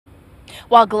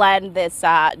Well, Glenn, this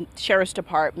Sheriff's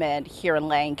Department here in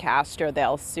Lancaster,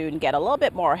 they'll soon get a little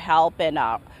bit more help in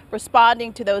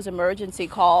responding to those emergency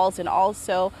calls and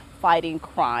also fighting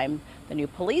crime. The new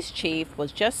police chief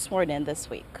was just sworn in this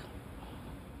week.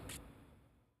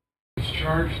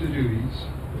 Discharge the duties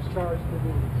Discharge the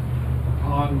duties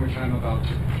upon which I'm about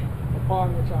to.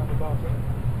 upon which I'm about to.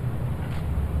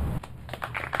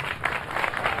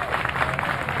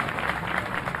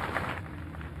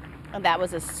 And that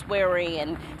was a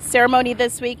swearing-in ceremony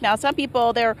this week. Now, some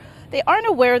people they aren't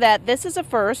aware that this is a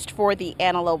first for the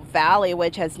Antelope Valley,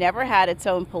 which has never had its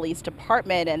own police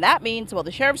department. And that means, well,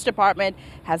 the Sheriff's Department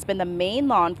has been the main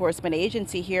law enforcement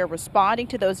agency here responding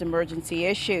to those emergency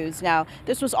issues. Now,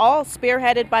 this was all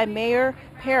spearheaded by Mayor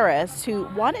Paris, who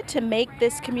wanted to make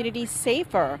this community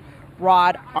safer.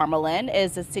 Rod Armelin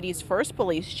is the city's first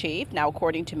police chief. Now,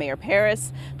 according to Mayor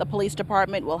Paris, the police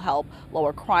department will help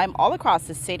lower crime all across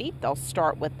the city. They'll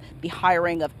start with the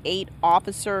hiring of 8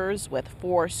 officers with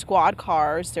 4 squad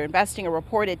cars. They're investing a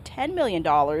reported $10 million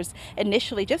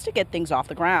initially just to get things off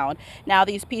the ground. Now,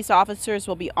 these peace officers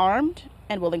will be armed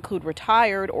and will include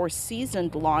retired or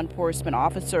seasoned law enforcement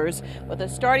officers with a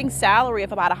starting salary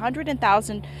of about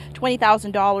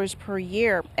 $20,000 per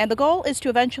year. And the goal is to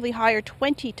eventually hire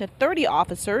 20 to 30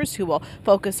 officers who will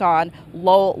focus on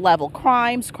low-level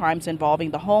crimes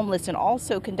involving the homeless, and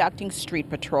also conducting street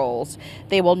patrols.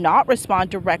 They will not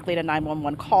respond directly to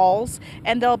 911 calls,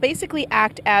 and they'll basically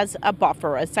act as a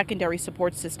buffer, a secondary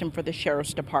support system for the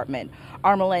Sheriff's Department.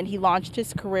 Armelin, he launched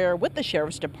his career with the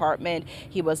Sheriff's Department.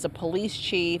 He was a police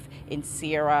chief in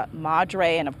Sierra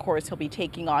Madre, and of course he'll be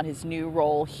taking on his new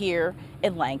role here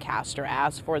in Lancaster.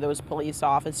 As for those police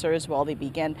officers, well,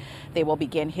 they will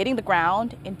begin hitting the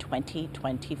ground in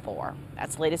 2024.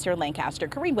 That's the latest here in Lancaster.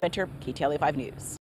 Kareen Wynter, KTLA 5 News.